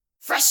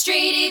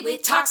Frustrated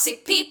with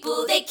toxic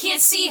people, they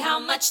can't see how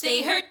much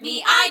they hurt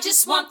me. I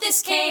just want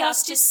this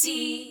chaos to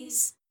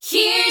cease.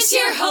 Here's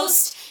your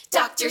host,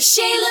 Dr.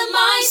 Shayla,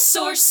 my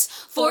source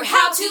for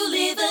how to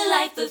live a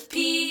life of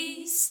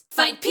peace.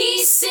 Find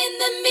peace in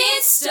the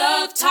midst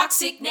of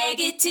toxic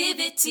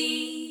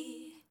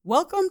negativity.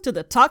 Welcome to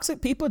the Toxic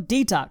People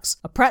Detox,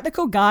 a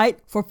practical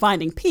guide for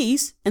finding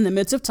peace in the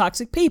midst of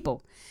toxic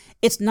people.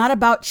 It's not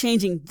about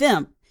changing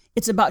them.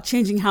 It's about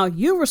changing how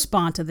you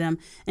respond to them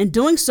and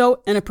doing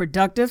so in a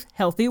productive,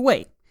 healthy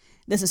way.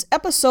 This is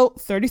episode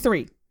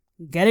 33,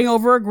 Getting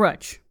Over a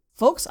Grudge.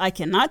 Folks, I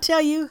cannot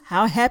tell you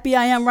how happy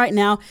I am right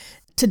now.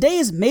 Today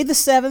is May the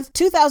 7th,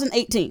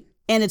 2018,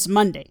 and it's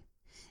Monday.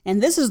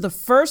 And this is the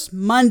first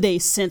Monday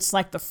since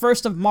like the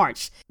 1st of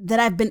March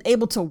that I've been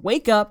able to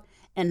wake up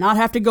and not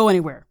have to go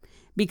anywhere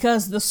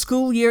because the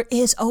school year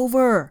is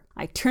over.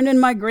 I turned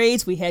in my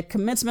grades. We had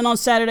commencement on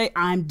Saturday.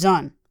 I'm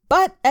done.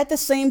 But at the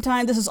same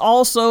time, this is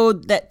also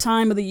that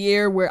time of the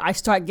year where I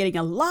start getting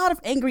a lot of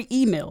angry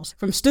emails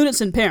from students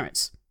and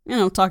parents,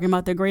 talking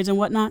about their grades and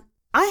whatnot.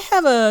 I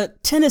have a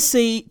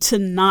tendency to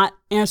not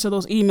answer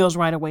those emails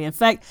right away. In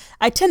fact,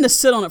 I tend to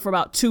sit on it for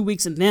about 2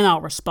 weeks and then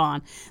I'll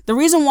respond. The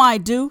reason why I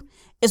do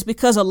is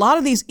because a lot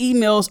of these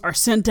emails are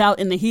sent out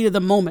in the heat of the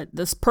moment.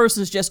 This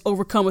person's just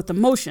overcome with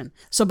emotion.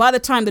 So by the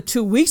time the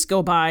 2 weeks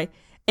go by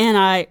and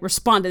I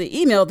respond to the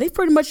email, they've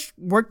pretty much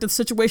worked the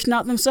situation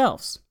out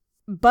themselves.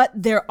 But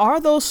there are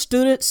those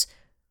students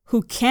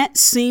who can't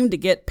seem to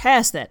get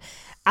past that.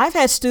 I've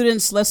had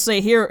students, let's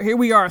say here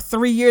we are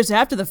 3 years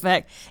after the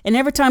fact, and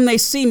every time they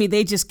see me,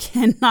 they just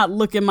cannot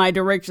look in my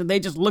direction. They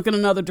just look in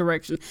another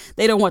direction.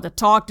 They don't want to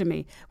talk to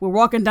me. We're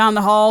walking down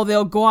the hall.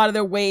 They'll go out of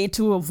their way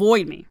to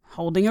avoid me,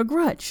 holding a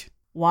grudge.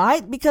 Why?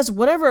 Because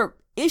whatever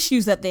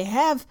issues that they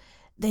have,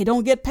 they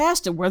don't get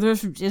past it, whether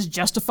it's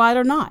justified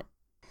or not.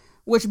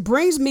 Which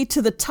brings me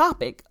to the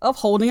topic of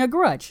holding a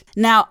grudge.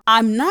 Now,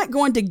 I'm not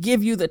going to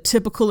give you the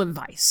typical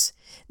advice.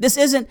 This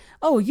isn't,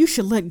 oh, you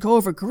should let go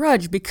of a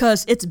grudge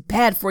because it's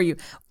bad for you.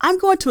 I'm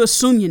going to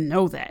assume you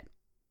know that.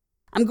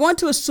 I'm going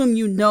to assume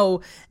you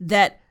know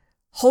that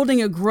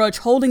holding a grudge,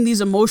 holding these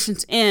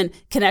emotions in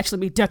can actually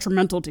be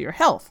detrimental to your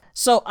health.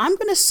 So I'm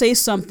going to say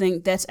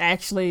something that's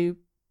actually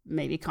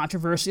maybe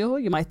controversial.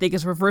 You might think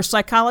it's reverse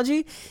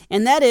psychology.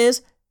 And that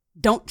is,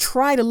 don't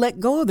try to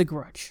let go of the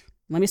grudge.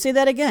 Let me say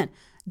that again.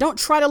 Don't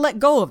try to let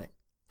go of it.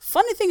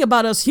 Funny thing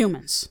about us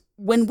humans,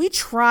 when we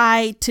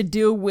try to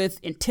deal with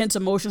intense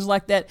emotions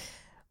like that,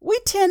 we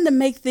tend to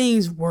make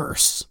things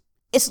worse.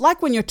 It's like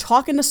when you're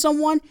talking to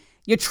someone,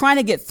 you're trying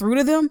to get through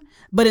to them,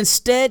 but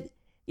instead,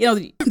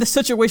 the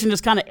situation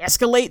just kind of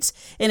escalates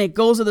and it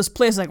goes to this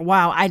place like,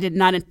 wow, I did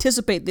not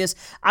anticipate this.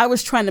 I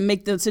was trying to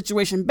make the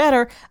situation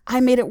better. I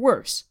made it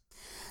worse.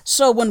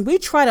 So when we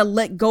try to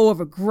let go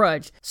of a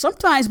grudge,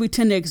 sometimes we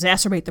tend to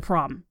exacerbate the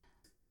problem.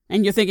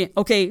 And you're thinking,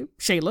 okay,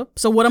 Shayla,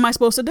 so what am I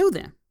supposed to do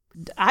then?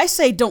 I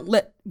say don't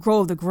let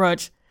go of the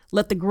grudge.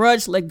 Let the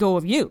grudge let go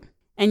of you.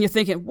 And you're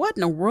thinking, what in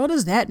the world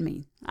does that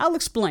mean? I'll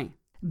explain.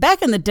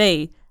 Back in the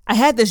day, I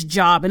had this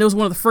job, and it was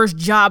one of the first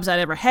jobs I'd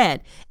ever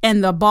had.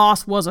 And the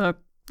boss was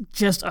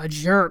just a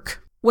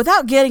jerk.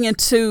 Without getting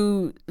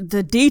into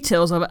the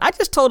details of it, I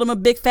just told him a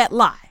big fat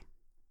lie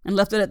and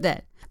left it at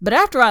that. But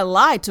after I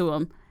lied to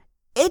him,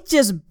 it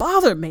just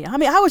bothered me.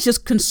 I was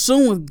just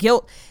consumed with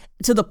guilt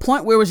to the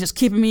point where it was just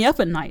keeping me up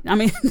at night.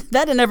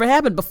 That had never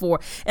happened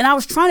before. And I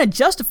was trying to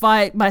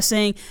justify it by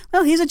saying,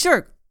 well, he's a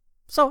jerk,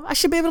 so I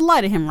should be able to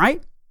lie to him,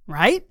 right?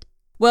 Right?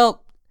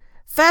 Well,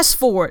 fast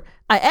forward,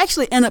 I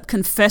actually end up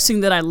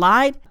confessing that I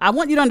lied. I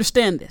want you to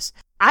understand this.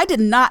 I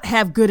did not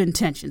have good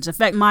intentions. In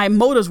fact, my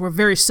motives were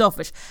very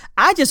selfish.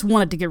 I just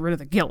wanted to get rid of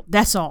the guilt.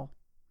 That's all.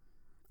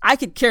 I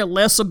could care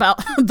less about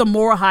the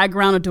moral high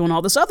ground of doing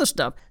all this other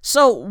stuff.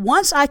 So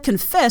once I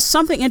confessed,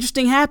 something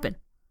interesting happened.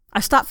 I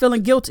stopped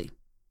feeling guilty.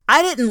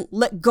 I didn't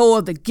let go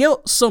of the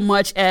guilt so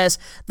much as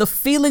the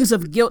feelings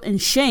of guilt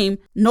and shame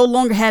no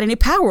longer had any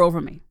power over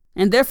me.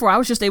 And therefore, I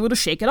was just able to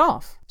shake it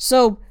off.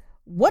 So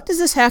what does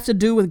this have to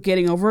do with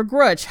getting over a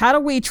grudge? How do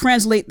we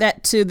translate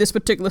that to this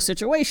particular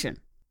situation?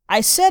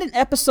 I said in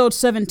episode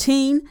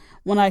 17,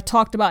 when I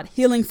talked about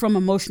healing from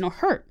emotional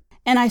hurt,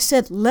 and I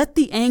said, let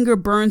the anger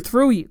burn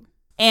through you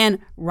and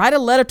write a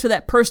letter to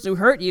that person who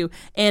hurt you.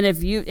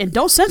 And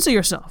don't censor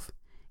yourself.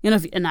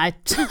 And I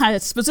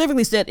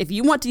specifically said, if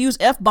you want to use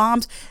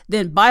F-bombs,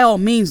 then by all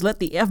means, let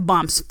the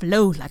F-bombs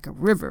flow like a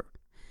river.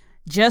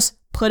 Just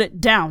put it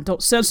down.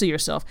 Don't censor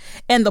yourself.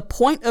 And the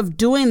point of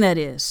doing that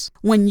is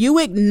when you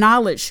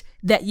acknowledge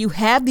that you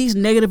have these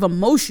negative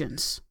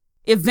emotions,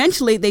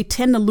 eventually they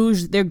tend to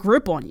lose their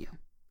grip on you.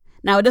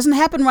 Now, it doesn't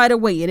happen right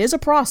away. It is a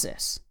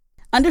process.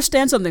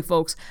 Understand something,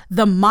 folks.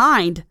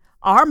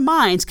 Our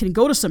minds can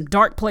go to some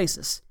dark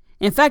places.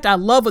 In fact, I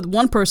love what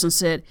one person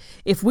said.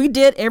 If we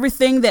did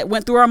everything that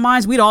went through our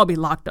minds, we'd all be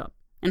locked up.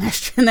 And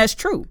that's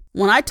true.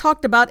 When I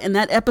talked about in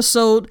that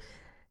episode,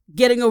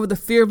 getting over the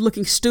fear of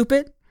looking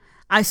stupid,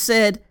 I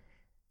said,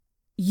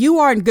 you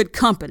are in good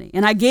company.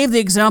 And I gave the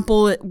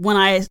example when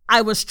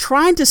I was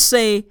trying to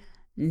say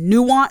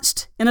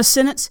nuanced in a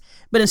sentence,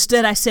 but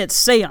instead I said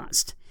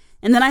seanced.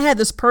 And then I had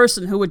this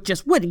person who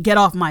wouldn't get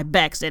off my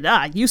back, said,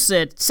 you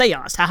said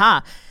seance,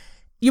 haha.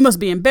 You must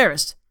be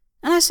embarrassed.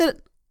 And I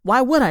said,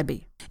 why would I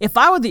be? If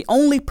I were the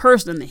only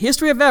person in the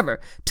history of ever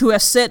to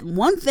have said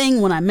one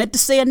thing when I meant to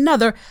say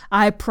another,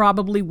 I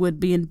probably would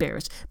be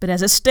embarrassed. But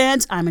as it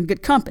stands, I'm in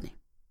good company.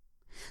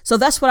 So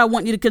that's what I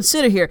want you to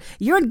consider here.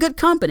 You're in good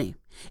company.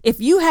 If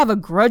you have a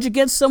grudge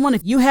against someone,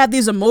 if you have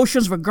these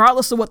emotions,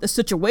 regardless of what the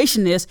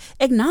situation is,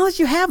 acknowledge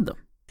you have them.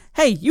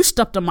 Hey, you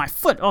stepped on my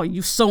foot. Oh,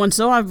 you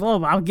so-and-so.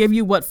 I'll give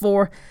you what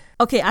for.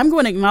 Okay, I'm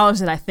going to acknowledge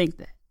that I think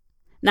that.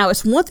 Now,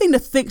 it's one thing to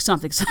think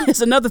something.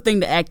 It's another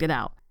thing to act it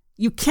out.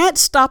 You can't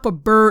stop a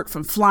bird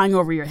from flying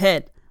over your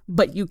head,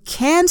 but you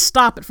can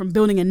stop it from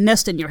building a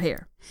nest in your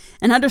hair.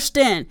 And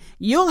understand,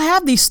 you'll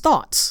have these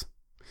thoughts.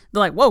 They're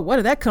like, whoa, where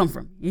did that come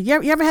from? You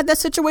ever had that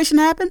situation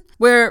happen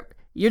where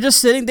you're just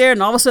sitting there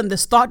and all of a sudden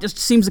this thought just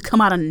seems to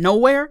come out of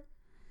nowhere?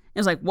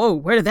 It's like, whoa,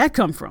 where did that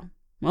come from?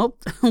 Well,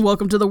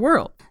 welcome to the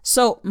world.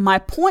 So my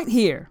point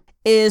here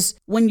is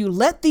when you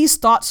let these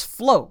thoughts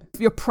flow,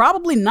 you're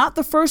probably not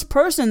the first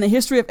person in the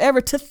history of ever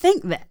to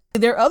think that.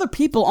 There are other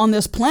people on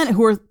this planet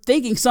who are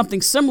thinking something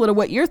similar to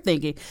what you're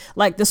thinking,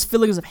 like this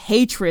feelings of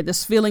hatred,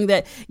 this feeling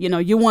that, you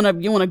want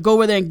to go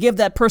over there and give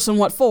that person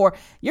what for.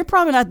 You're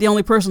probably not the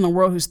only person in the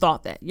world who's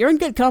thought that. You're in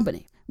good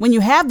company. When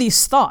you have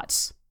these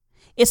thoughts,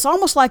 it's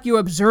almost like you're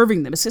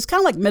observing them. It's kind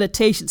of like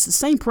meditation. It's the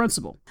same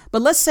principle.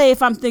 But let's say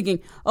if I'm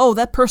thinking, oh,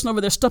 that person over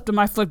there stepped on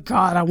my foot.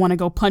 God, I want to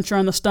go punch her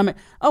in the stomach.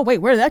 Oh, wait,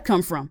 where did that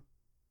come from?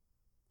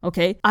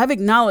 Okay, I've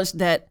acknowledged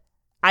that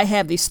I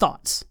have these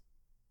thoughts.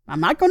 I'm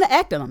not going to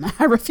act on them.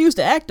 I refuse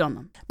to act on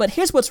them. But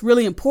here's what's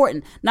really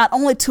important. Not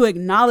only to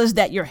acknowledge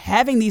that you're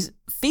having these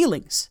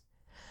feelings,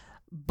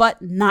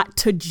 but not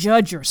to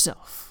judge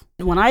yourself.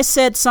 When I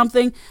said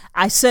something,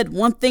 I said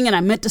one thing and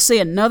I meant to say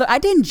another. I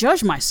didn't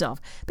judge myself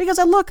because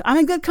I'm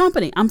in good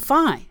company. I'm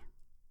fine.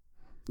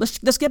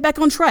 Let's get back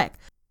on track.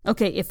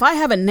 Okay, if I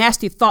have a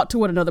nasty thought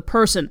toward another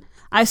person,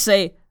 I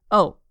say,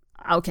 oh,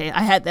 okay,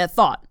 I had that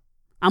thought.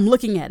 I'm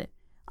looking at it.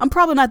 I'm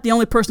probably not the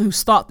only person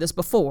who's thought this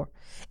before,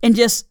 and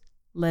just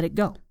let it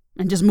go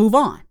and just move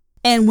on.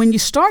 And when you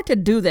start to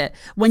do that,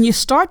 when you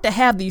start to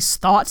have these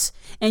thoughts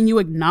and you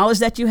acknowledge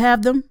that you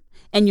have them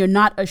and you're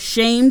not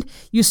ashamed,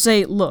 you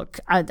say, look,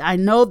 I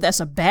know that's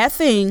a bad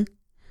thing,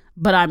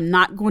 but I'm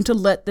not going to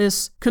let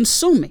this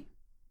consume me,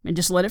 and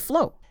just let it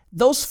flow.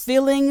 Those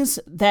feelings,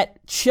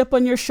 that chip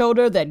on your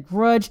shoulder, that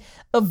grudge,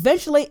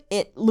 eventually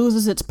it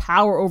loses its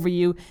power over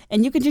you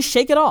and you can just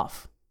shake it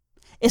off.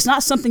 It's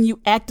not something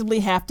you actively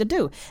have to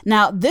do.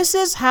 Now, this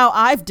is how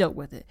I've dealt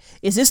with it.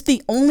 Is this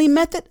the only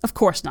method? Of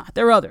course not.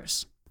 There are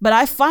others. But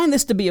I find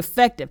this to be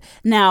effective.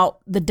 Now,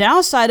 the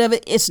downside of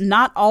it, it's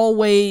not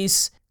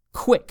always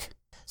quick.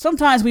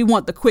 Sometimes we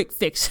want the quick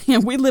fix.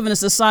 We live in a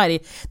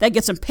society that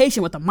gets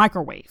impatient with the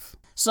microwave.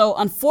 So,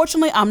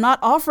 unfortunately, I'm not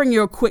offering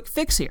you a quick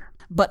fix here.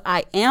 But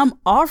I am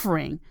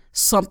offering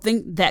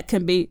something that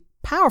can be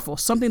powerful,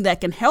 something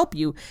that can help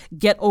you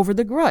get over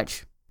the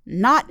grudge.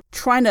 Not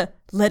trying to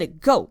let it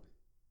go,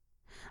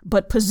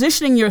 but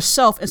positioning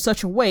yourself in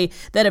such a way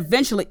that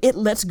eventually it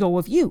lets go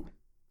of you.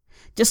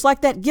 Just like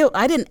that guilt,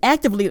 I didn't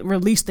actively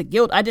release the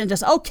guilt. I didn't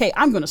just, okay,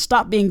 I'm going to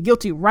stop being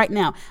guilty right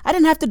now. I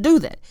didn't have to do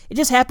that. It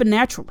just happened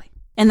naturally.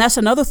 And that's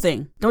another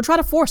thing. Don't try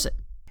to force it.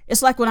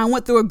 It's like when I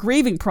went through a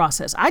grieving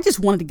process. I just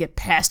wanted to get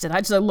past it. I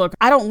just said, look,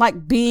 I don't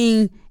like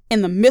being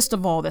in the midst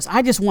of all this.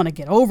 I just want to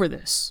get over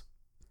this.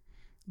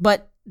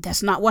 But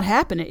that's not what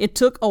happened. It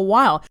took a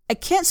while. I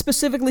can't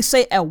specifically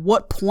say at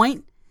what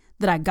point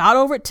that I got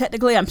over it.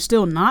 Technically, I'm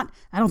still not.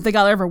 I don't think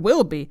I'll ever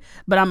will be.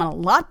 But I'm in a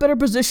lot better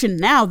position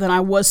now than I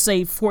was,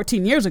 say,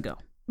 14 years ago.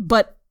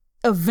 But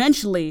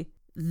eventually,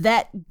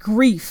 that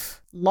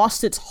grief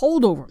lost its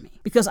hold over me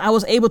because I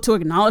was able to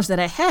acknowledge that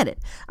I had it.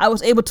 I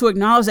was able to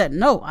acknowledge that,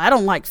 no, I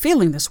don't like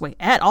feeling this way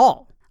at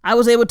all. I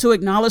was able to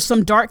acknowledge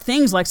some dark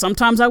things, like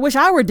sometimes I wish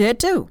I were dead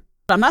too.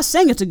 I'm not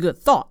saying it's a good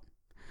thought,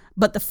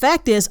 but the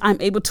fact is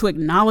I'm able to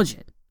acknowledge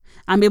it.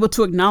 I'm able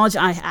to acknowledge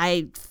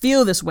I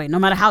feel this way, no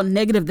matter how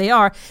negative they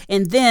are,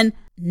 and then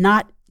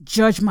not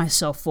judge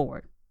myself for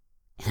it.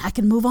 And I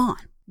can move on.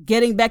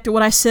 Getting back to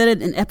what I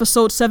said in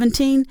episode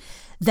 17,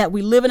 that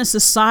we live in a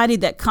society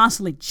that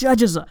constantly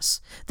judges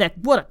us, that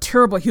what a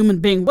terrible human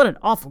being, what an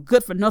awful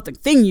good-for-nothing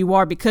thing you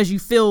are because you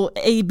feel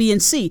A, B,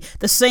 and C,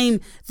 the same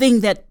thing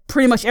that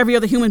pretty much every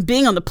other human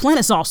being on the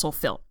planet's also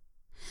felt.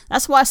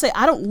 That's why I say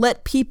I don't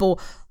let people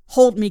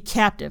hold me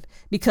captive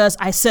because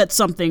I said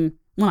something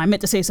when I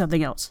meant to say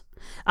something else.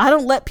 I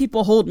don't let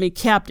people hold me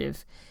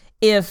captive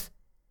if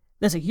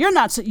they say,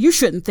 you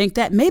shouldn't think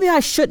that. Maybe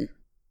I shouldn't,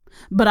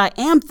 but I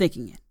am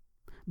thinking it.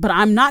 But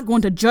I'm not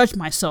going to judge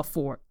myself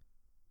for it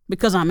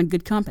because I'm in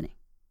good company.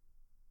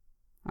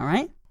 All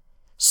right?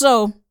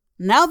 So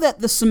now that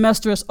the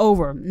semester is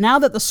over, now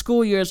that the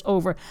school year is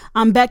over,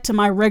 I'm back to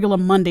my regular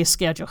Monday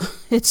schedule.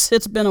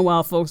 It's been a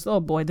while, folks. Oh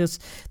boy, this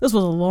was a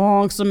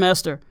long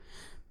semester.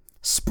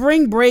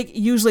 Spring break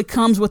usually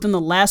comes within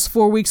the last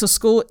 4 weeks of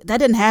school. That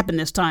didn't happen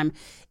this time.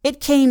 It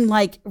came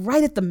like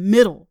right at the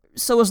middle.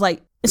 So it was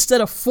like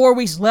instead of 4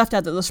 weeks left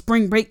after the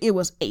spring break, it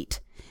was 8.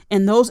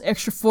 And those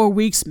extra 4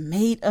 weeks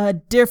made a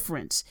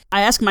difference.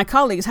 I asked my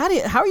colleagues, how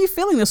are you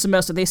feeling this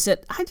semester? They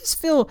said, I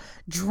just feel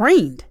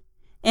drained.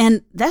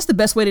 And that's the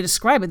best way to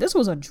describe it. This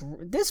was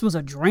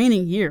a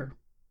draining year.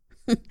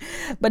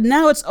 But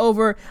now it's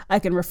over. I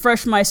can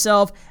refresh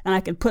myself and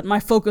I can put my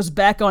focus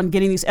back on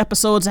getting these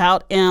episodes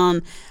out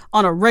and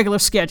on a regular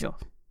schedule.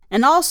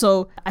 And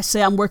also, I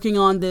say I'm working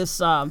on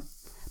this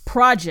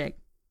project,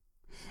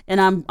 and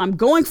I'm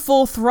going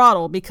full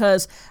throttle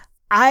because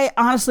I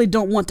honestly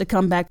don't want to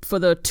come back for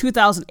the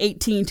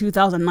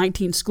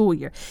 2018-2019 school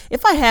year.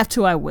 If I have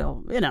to, I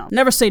will.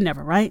 Never say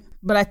never, right?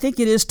 But I think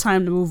it is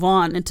time to move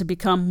on and to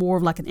become more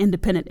of like an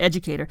independent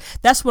educator.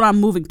 That's what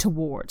I'm moving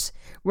towards,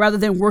 rather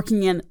than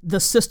working in the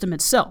system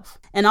itself.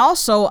 And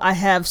also, I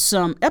have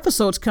some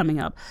episodes coming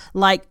up,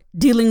 like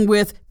dealing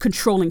with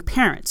controlling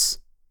parents.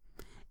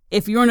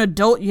 If you're an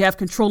adult, you have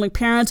controlling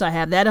parents. I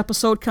have that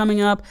episode coming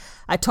up.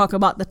 I talk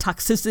about the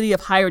toxicity of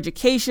higher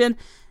education.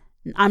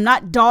 I'm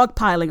not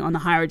dogpiling on the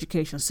higher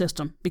education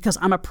system because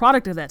I'm a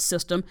product of that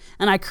system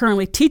and I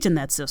currently teach in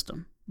that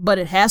system. But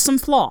it has some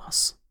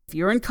flaws. If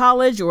you're in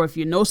college or if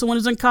you know someone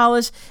who's in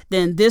college,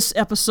 then this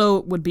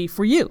episode would be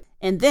for you.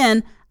 And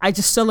then I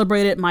just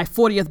celebrated my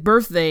 40th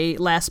birthday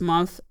last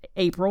month,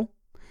 April.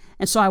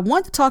 And so I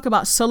want to talk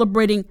about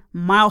celebrating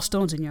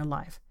milestones in your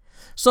life.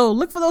 So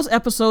look for those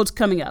episodes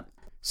coming up.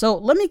 So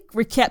let me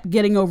recap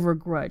getting over a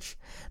grudge.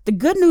 The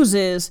good news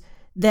is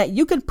that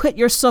you can put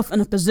yourself in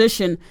a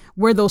position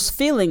where those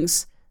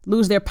feelings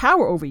lose their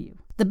power over you.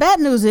 The bad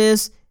news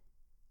is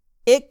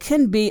it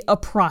can be a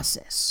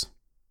process.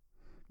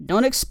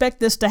 Don't expect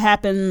this to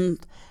happen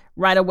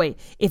right away.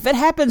 If it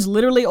happens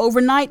literally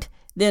overnight,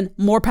 then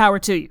more power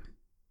to you.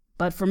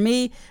 But for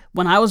me,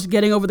 when I was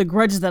getting over the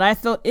grudges that I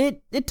felt,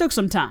 it took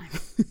some time,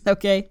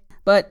 okay?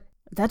 But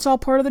that's all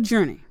part of the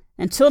journey.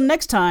 Until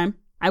next time,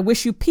 I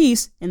wish you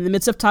peace in the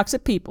midst of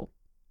toxic people.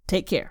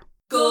 Take care.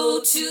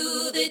 Go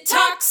to the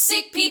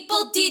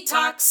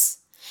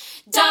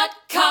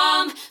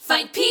ToxicPeopleDetox.com.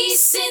 Find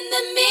peace in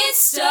the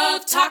midst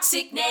of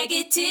toxic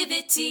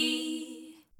negativity.